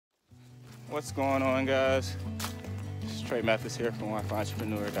What's going on, guys? It's Trey Mathis here from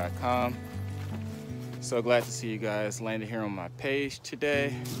WiFi-entrepreneur.com. So glad to see you guys landed here on my page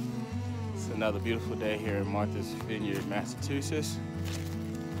today. It's another beautiful day here in Martha's Vineyard, Massachusetts.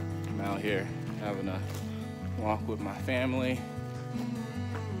 I'm out here having a walk with my family,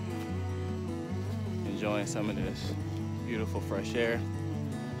 enjoying some of this beautiful fresh air.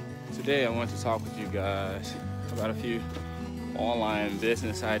 Today I want to talk with you guys about a few online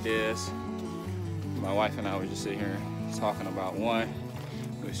business ideas. My wife and I were just sitting here talking about one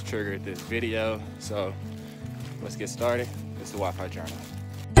which triggered this video. So let's get started. It's the Wi-Fi Journal.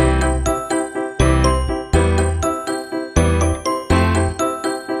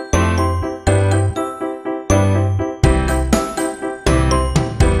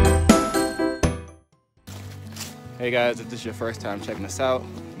 Hey guys, if this is your first time checking us out,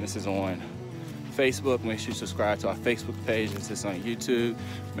 this is on Facebook. Make sure you subscribe to our Facebook page. If this is on YouTube,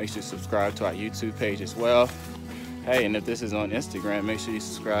 make sure you subscribe to our YouTube page as well. Hey, and if this is on Instagram, make sure you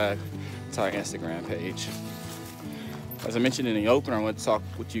subscribe to our Instagram page. As I mentioned in the opener, I want to talk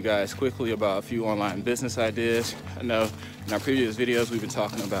with you guys quickly about a few online business ideas. I know in our previous videos, we've been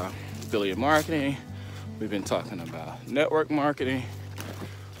talking about affiliate marketing. We've been talking about network marketing.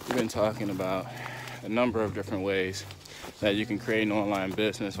 We've been talking about a number of different ways that you can create an online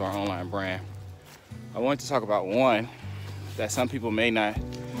business or online brand. I want to talk about one that some people may not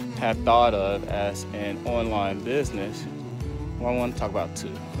have thought of as an online business. Well, I want to talk about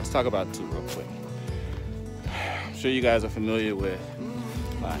two. Let's talk about two real quick. I'm sure you guys are familiar with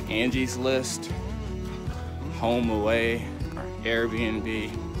Angie's List, Home Away, or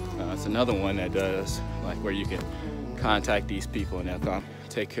Airbnb. It's another one that does like where you can contact these people and they'll come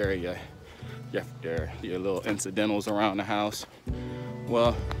take care of your little incidentals around the house.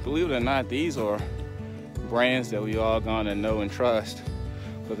 Well, believe it or not, these are brands that we all gonna know and trust,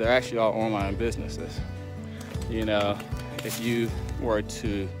 but they're actually all online businesses. You know, if you were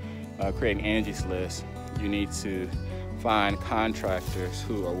to create an Angie's List, you need to find contractors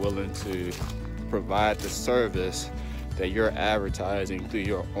who are willing to provide the service that you're advertising through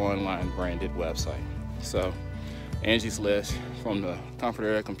your online branded website. So Angie's List, from the comfort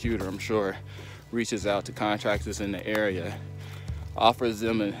of their computer, I'm sure, reaches out to contractors in the area, offers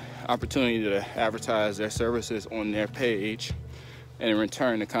them an opportunity to advertise their services on their page, and in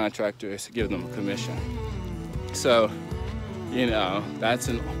return the contractors give them a commission. So, you know, that's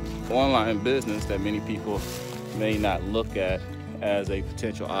an online business that many people may not look at as a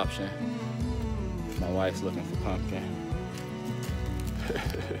potential option. My wife's looking for pumpkin.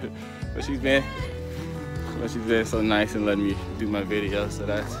 But she's been so nice and letting me do my video, so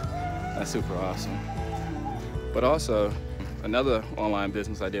that's super awesome. But also, another online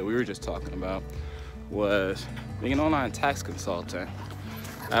business idea we were just talking about was being an online tax consultant.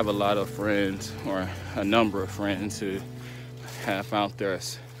 I have a lot of friends, or a number of friends, who have found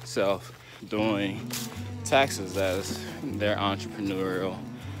themselves doing taxes as their entrepreneurial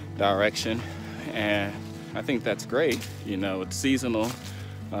direction, and I think that's great. You know, it's seasonal,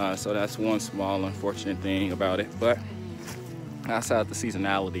 so that's one small unfortunate thing about it, but outside the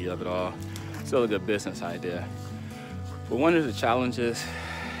seasonality of it all, still a good business idea. But one of the challenges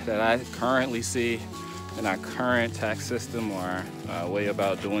that I currently see in our current tax system, or way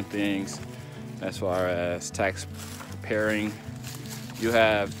about doing things as far as tax preparing, you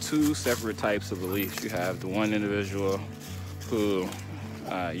have two separate types of beliefs. You have the one individual who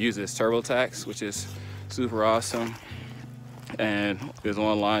uses TurboTax, which is super awesome and is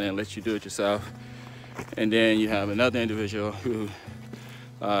online and lets you do it yourself. And then you have another individual who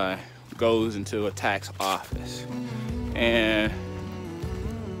goes into a tax office. And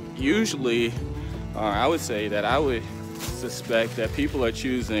usually, I would say that I would suspect that people are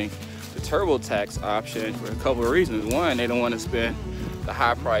choosing the TurboTax option for a couple of reasons. One, they don't want to spend the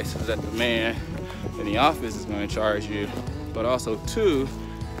high prices that the man in the office is going to charge you. But also two,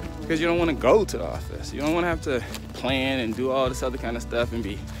 because you don't want to go to the office. You don't want to have to plan and do all this other kind of stuff and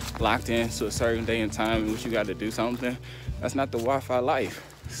be locked in to a certain day and time in which you got to do something. That's not the Wi-Fi life.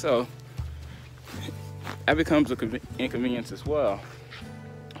 So that becomes an inconvenience as well.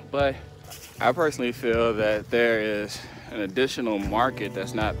 But I personally feel that there is an additional market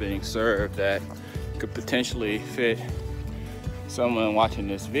that's not being served that could potentially fit someone watching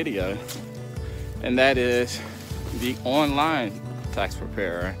this video, and that is the online tax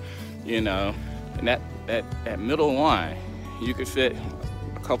preparer. You know, and that middle line, you could fit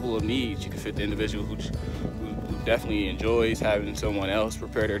a couple of needs. You could fit the individual who definitely enjoys having someone else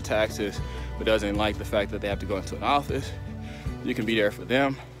prepare their taxes, but doesn't like the fact that they have to go into an office. You can be there for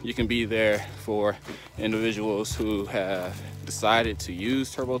them. You can be there for individuals who have decided to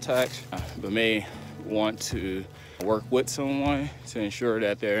use TurboTax but may want to work with someone to ensure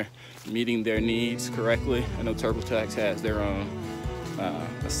that they're meeting their needs correctly. I know TurboTax has their own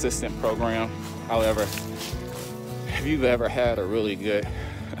assistant program. However, if you've ever had a really good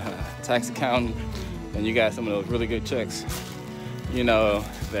tax accountant and you got some of those really good checks, you know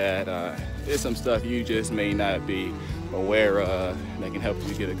that there's some stuff you just may not be aware of that can help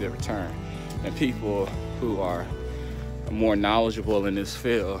you get a good return. And people who are more knowledgeable in this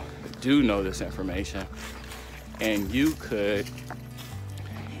field do know this information, and you could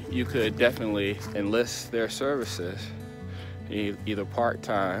definitely enlist their services, either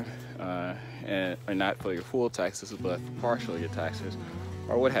part-time and not for your full taxes, but for partial your taxes,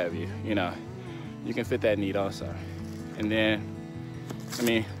 or what have you. You know, you can fit that need also. And then, I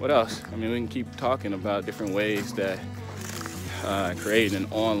mean, what else? I mean, we can keep talking about different ways that creating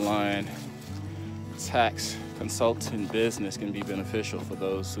an online tax consulting business can be beneficial for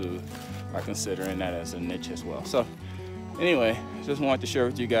those who are considering that as a niche as well. So anyway, just wanted to share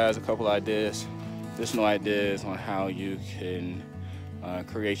with you guys a couple ideas, additional ideas on how you can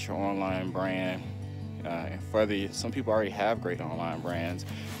create your online brand. And further, some people already have great online brands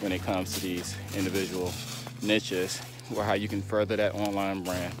when it comes to these individual niches, or how you can further that online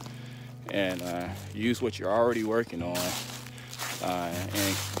brand and use what you're already working on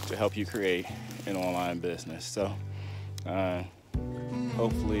and to help you create an online business. So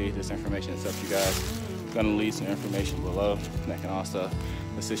hopefully this information has helped you guys. I'm going to leave some information below that can also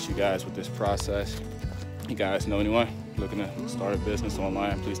assist you guys with this process. You guys know anyone looking to start a business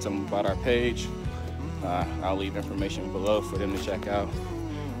online, please tell them about our page. I'll leave information below for them to check out.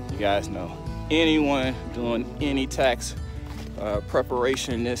 You guys know anyone doing any tax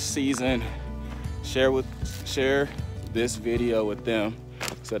preparation this season, share this video with them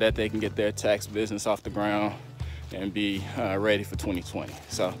so that they can get their tax business off the ground and be ready for 2020.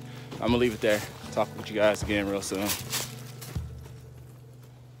 So I'm gonna leave it there. Talk with you guys again real soon.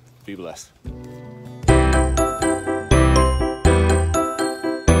 Be blessed.